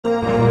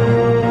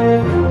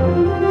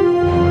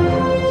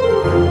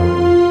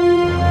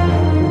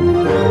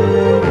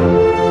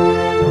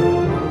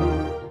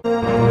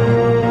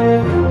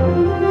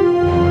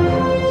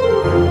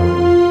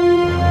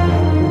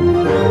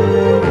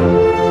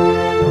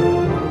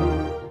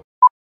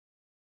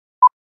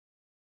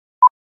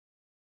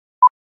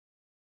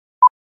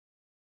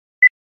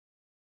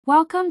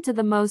Welcome to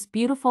the Most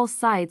Beautiful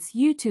Sights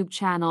YouTube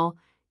channel,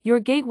 your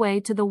gateway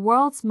to the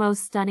world's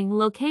most stunning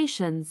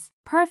locations.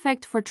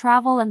 Perfect for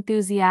travel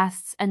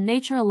enthusiasts and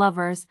nature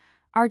lovers,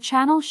 our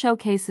channel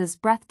showcases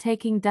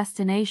breathtaking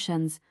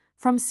destinations,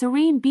 from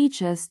serene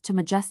beaches to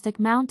majestic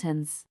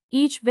mountains.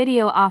 Each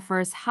video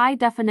offers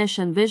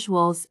high-definition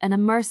visuals and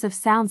immersive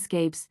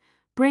soundscapes,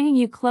 bringing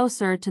you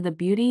closer to the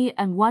beauty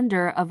and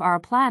wonder of our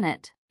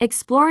planet.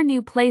 Explore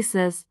new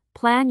places,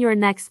 plan your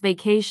next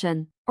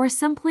vacation, or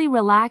simply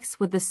relax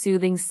with the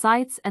soothing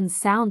sights and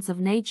sounds of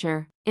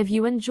nature. If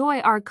you enjoy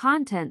our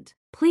content,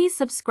 please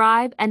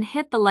subscribe and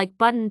hit the like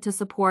button to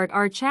support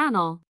our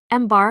channel.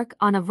 Embark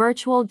on a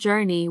virtual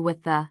journey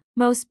with the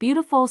most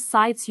beautiful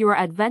sights. Your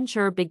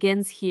adventure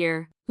begins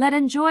here. Let's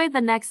enjoy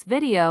the next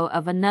video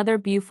of another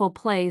beautiful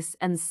place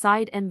and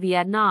sight in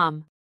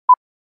Vietnam.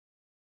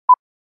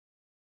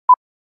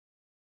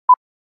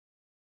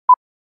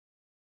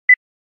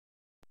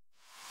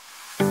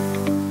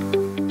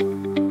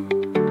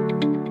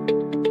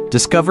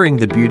 Discovering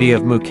the beauty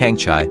of Cang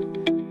Chai.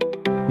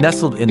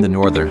 Nestled in the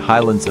northern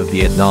highlands of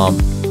Vietnam,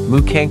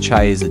 Cang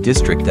Chai is a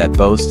district that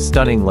boasts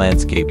stunning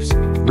landscapes,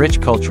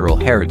 rich cultural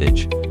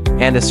heritage,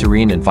 and a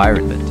serene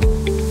environment.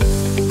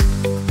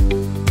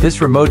 This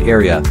remote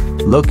area,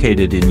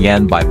 located in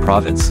Yan Bai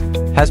Province,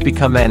 has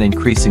become an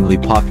increasingly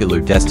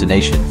popular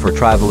destination for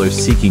travelers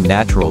seeking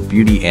natural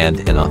beauty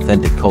and an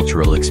authentic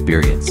cultural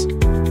experience.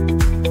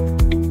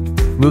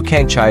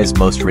 Cang Chai is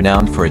most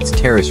renowned for its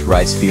terraced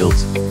rice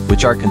fields,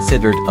 which are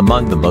considered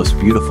among the most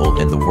beautiful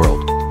in the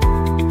world.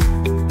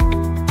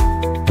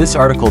 This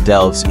article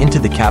delves into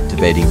the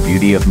captivating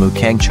beauty of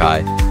Cang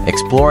Chai,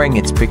 exploring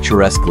its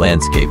picturesque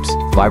landscapes,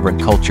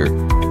 vibrant culture,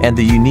 and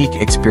the unique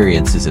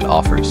experiences it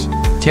offers.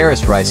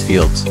 Terraced rice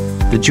fields,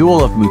 the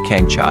jewel of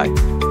Cang Chai,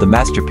 the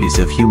masterpiece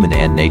of human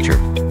and nature.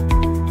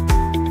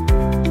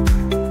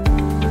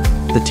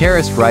 The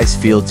terraced rice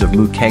fields of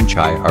Cang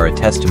Chai are a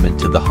testament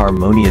to the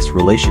harmonious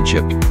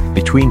relationship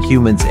between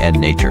humans and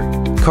nature,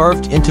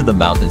 carved into the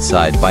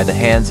mountainside by the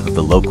hands of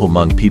the local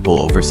Hmong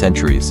people over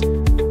centuries.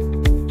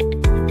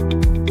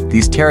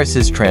 These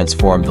terraces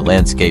transform the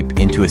landscape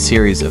into a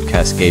series of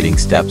cascading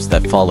steps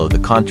that follow the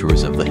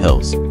contours of the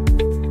hills.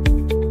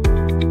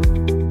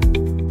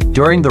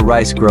 During the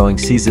rice growing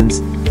seasons,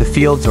 the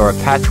fields are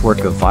a patchwork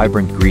of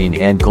vibrant green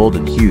and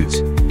golden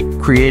hues,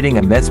 creating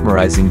a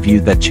mesmerizing view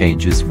that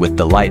changes with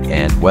the light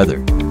and weather.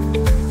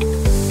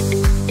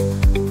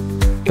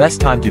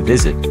 Best time to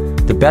visit.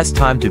 The best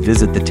time to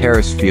visit the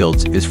terrace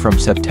fields is from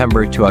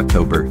September to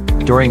October,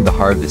 during the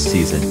harvest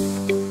season.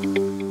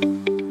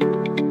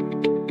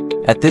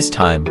 At this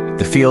time,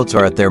 the fields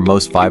are at their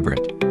most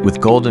vibrant, with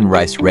golden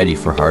rice ready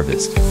for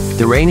harvest.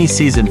 The rainy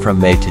season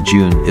from May to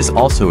June is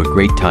also a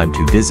great time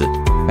to visit,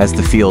 as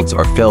the fields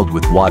are filled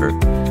with water,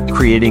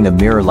 creating a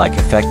mirror-like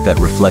effect that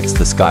reflects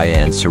the sky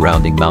and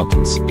surrounding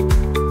mountains.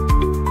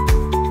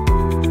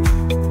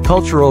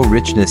 Cultural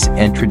richness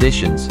and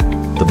traditions.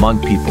 The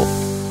Hmong people.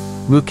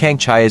 Cang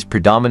Chai is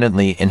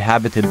predominantly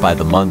inhabited by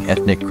the Hmong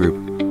ethnic group,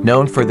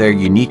 known for their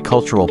unique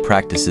cultural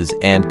practices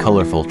and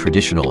colorful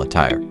traditional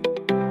attire.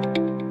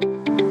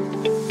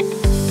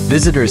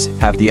 Visitors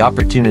have the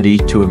opportunity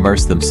to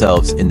immerse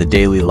themselves in the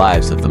daily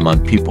lives of the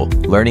Hmong people,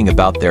 learning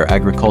about their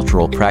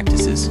agricultural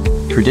practices,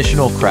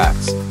 traditional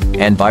crafts,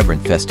 and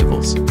vibrant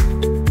festivals.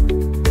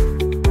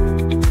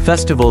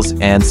 Festivals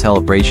and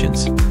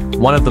celebrations.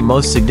 One of the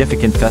most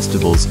significant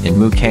festivals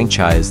in Cang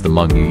Chai is the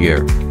Hmong New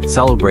Year,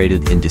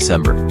 celebrated in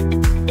December.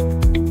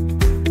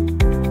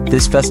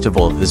 This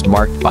festival is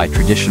marked by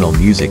traditional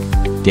music,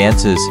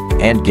 dances,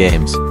 and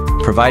games,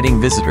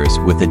 providing visitors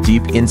with a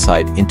deep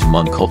insight into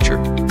Hmong culture.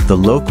 The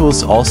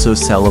locals also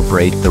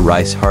celebrate the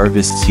rice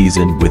harvest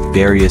season with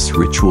various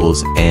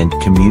rituals and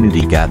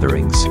community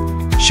gatherings,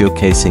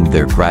 showcasing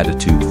their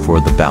gratitude for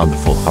the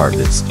bountiful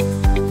harvest.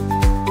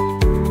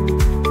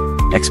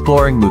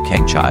 Exploring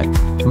Cang Chai.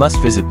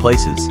 Must-visit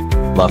places.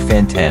 La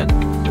Fontaine.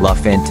 La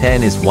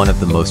Fontaine is one of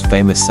the most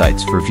famous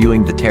sites for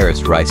viewing the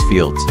terraced rice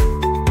fields.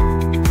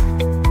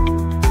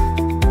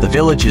 The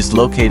village is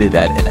located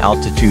at an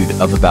altitude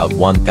of about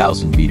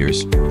 1,000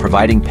 meters,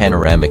 providing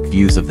panoramic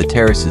views of the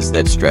terraces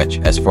that stretch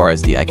as far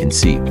as the eye can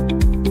see.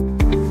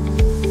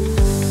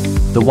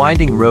 The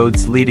winding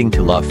roads leading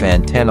to La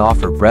Fontaine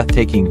offer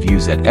breathtaking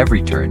views at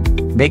every turn,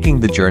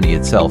 making the journey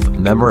itself a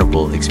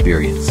memorable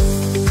experience.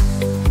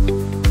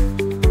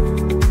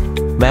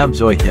 Mam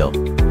Doi Hill.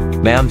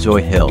 Mam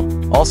Doi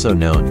Hill, also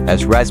known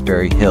as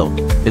Raspberry Hill,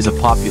 is a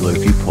popular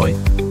viewpoint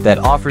that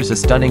offers a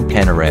stunning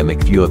panoramic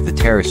view of the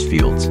terrace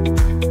fields.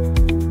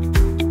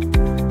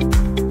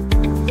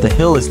 The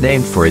hill is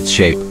named for its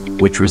shape,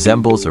 which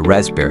resembles a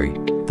raspberry.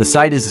 The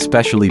site is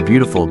especially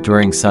beautiful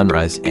during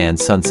sunrise and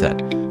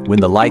sunset, when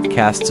the light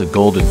casts a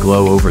golden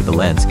glow over the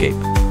landscape.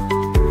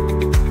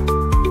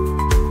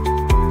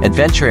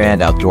 Adventure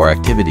and outdoor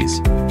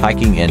activities,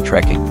 hiking and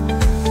trekking.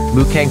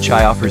 Cang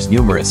Chai offers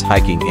numerous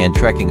hiking and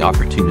trekking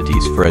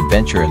opportunities for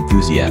adventure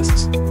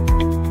enthusiasts.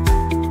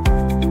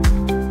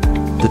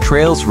 The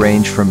trails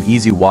range from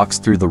easy walks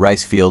through the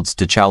rice fields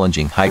to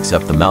challenging hikes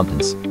up the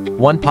mountains,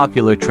 One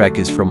popular trek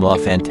is from La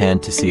Fontaine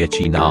to Sia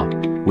Chi Na,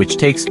 which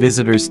takes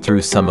visitors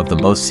through some of the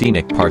most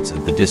scenic parts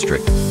of the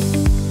district.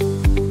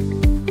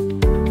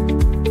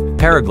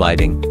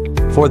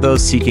 Paragliding. For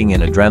those seeking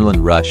an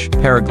adrenaline rush,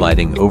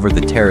 paragliding over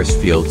the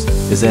terraced fields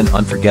is an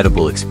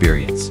unforgettable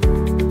experience.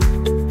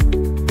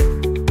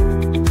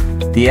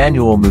 The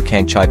annual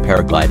Cang Chai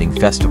Paragliding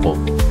Festival,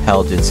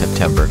 held in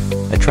September,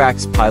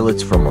 attracts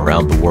pilots from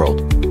around the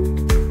world.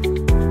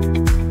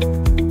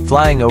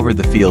 Flying over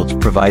the fields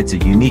provides a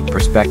unique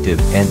perspective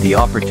and the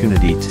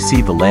opportunity to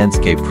see the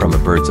landscape from a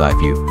bird's-eye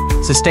view.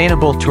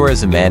 Sustainable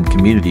tourism and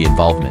community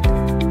involvement.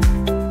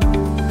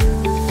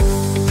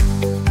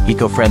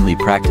 Eco-friendly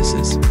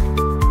practices.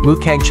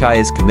 Cang Chai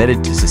is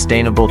committed to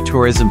sustainable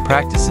tourism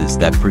practices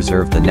that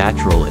preserve the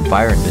natural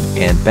environment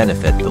and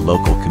benefit the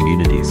local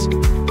communities.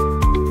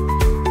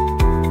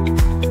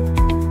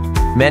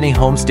 Many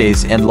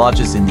homestays and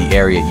lodges in the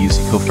area use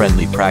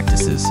eco-friendly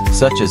practices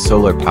such as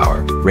solar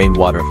power,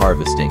 rainwater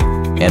harvesting,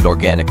 and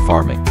organic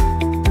farming.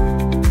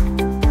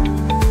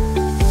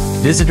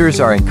 Visitors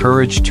are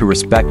encouraged to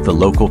respect the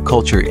local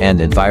culture and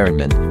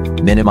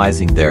environment,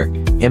 minimizing their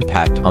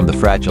impact on the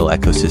fragile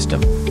ecosystem.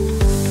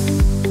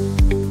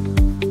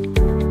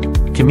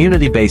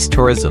 Community-based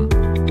tourism.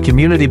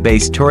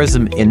 Community-based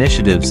tourism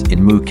initiatives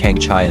in Cang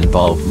Chai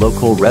involve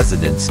local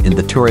residents in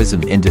the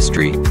tourism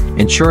industry,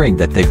 ensuring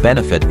that they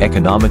benefit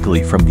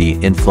economically from the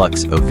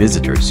influx of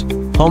visitors.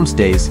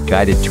 Homestays,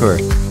 guided tour,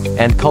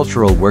 and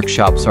cultural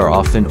workshops are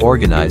often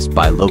organized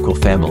by local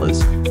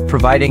families,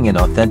 providing an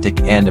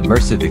authentic and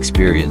immersive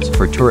experience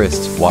for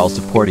tourists while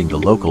supporting the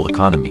local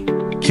economy.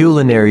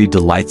 Culinary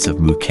delights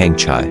of Cang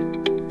Chai.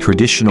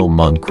 Traditional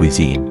Hmong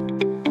cuisine.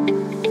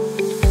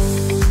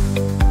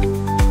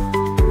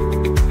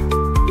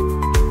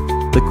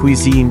 The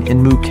cuisine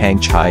in Cang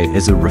Chai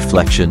is a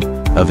reflection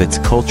of its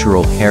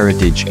cultural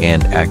heritage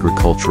and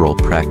agricultural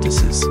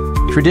practices.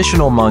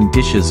 Traditional Hmong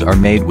dishes are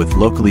made with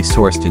locally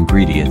sourced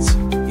ingredients,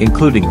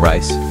 including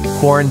rice,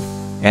 corn,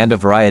 and a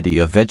variety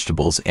of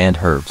vegetables and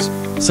herbs.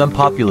 Some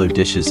popular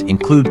dishes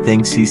include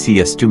Thing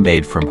Cc stew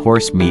made from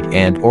horse meat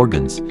and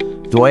organs,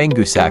 Doyang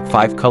Gusak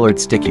 5-colored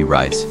sticky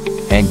rice,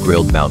 and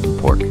grilled mountain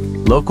pork.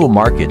 Local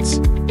markets.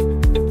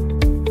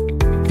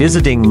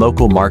 Visiting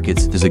local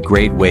markets is a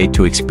great way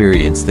to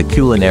experience the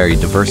culinary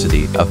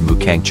diversity of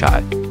Cang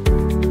Chai.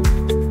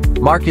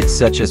 Markets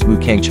such as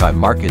Cang Chai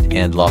Market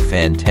and La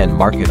Fontaine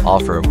Market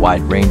offer a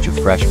wide range of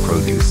fresh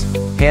produce,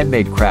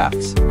 handmade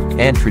crafts,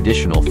 and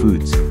traditional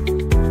foods.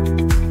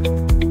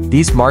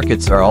 These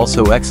markets are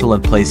also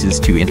excellent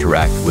places to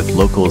interact with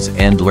locals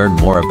and learn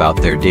more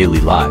about their daily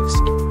lives.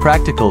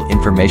 Practical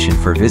information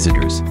for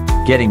visitors.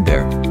 Getting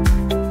there.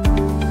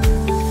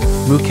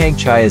 Cang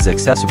Chai is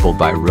accessible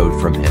by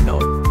road from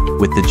Hanoi,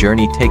 with the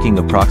journey taking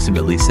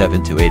approximately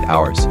 7 to 8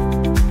 hours.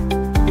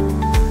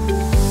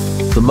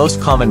 The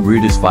most common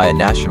route is via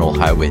National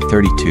Highway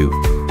 32,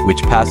 which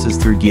passes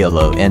through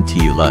Gielo and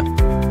Tiula.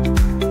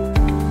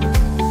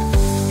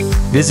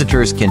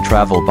 Visitors can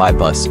travel by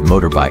bus,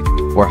 motorbike,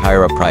 or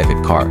hire a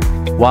private car.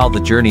 While the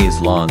journey is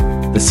long,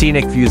 the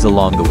scenic views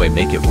along the way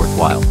make it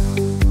worthwhile.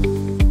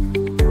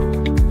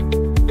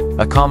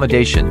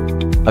 Accommodation.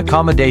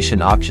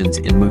 Accommodation options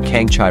in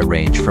Cang Chai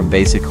range from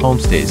basic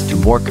homestays to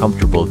more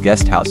comfortable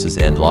guest houses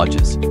and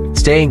lodges.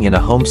 Staying in a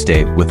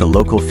homestay with a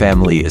local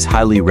family is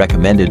highly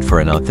recommended for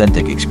an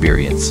authentic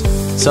experience.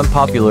 Some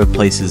popular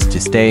places to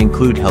stay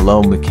include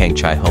Hello Cang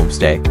Chai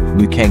Homestay,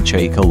 Cang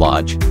Chai Eco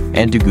Lodge,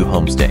 and Dugu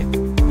Homestay.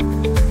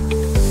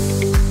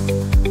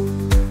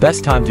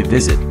 Best time to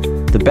visit.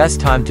 The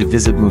best time to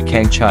visit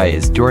Cang Chai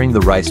is during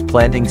the rice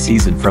planting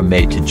season from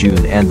May to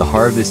June and the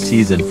harvest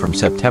season from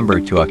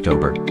September to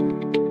October.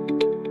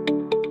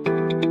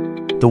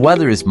 The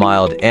weather is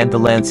mild and the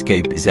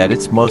landscape is at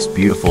its most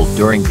beautiful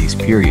during these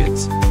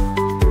periods.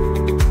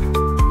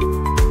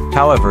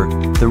 However,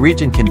 the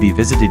region can be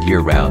visited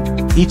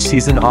year-round, each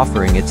season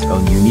offering its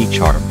own unique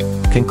charm.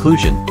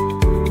 Conclusion.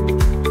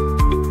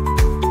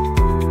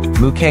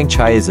 Cang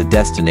Chai is a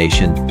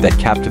destination that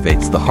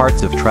captivates the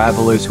hearts of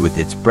travelers with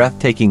its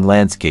breathtaking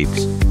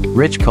landscapes,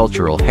 rich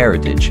cultural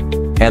heritage,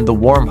 and the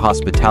warm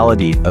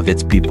hospitality of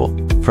its people.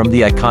 From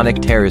the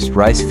iconic terraced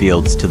rice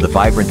fields to the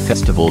vibrant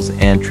festivals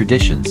and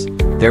traditions,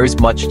 there is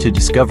much to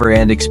discover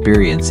and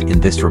experience in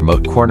this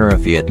remote corner of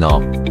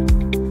Vietnam.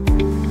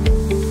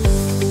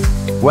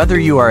 Whether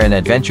you are an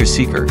adventure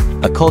seeker,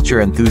 a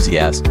culture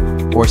enthusiast,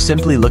 or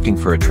simply looking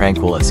for a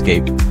tranquil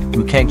escape,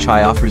 Cang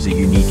Chai offers a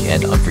unique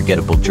and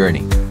unforgettable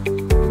journey.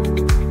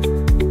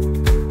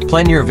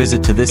 Plan your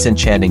visit to this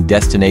enchanting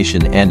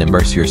destination and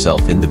immerse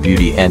yourself in the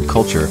beauty and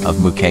culture of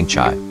Cang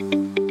Chai.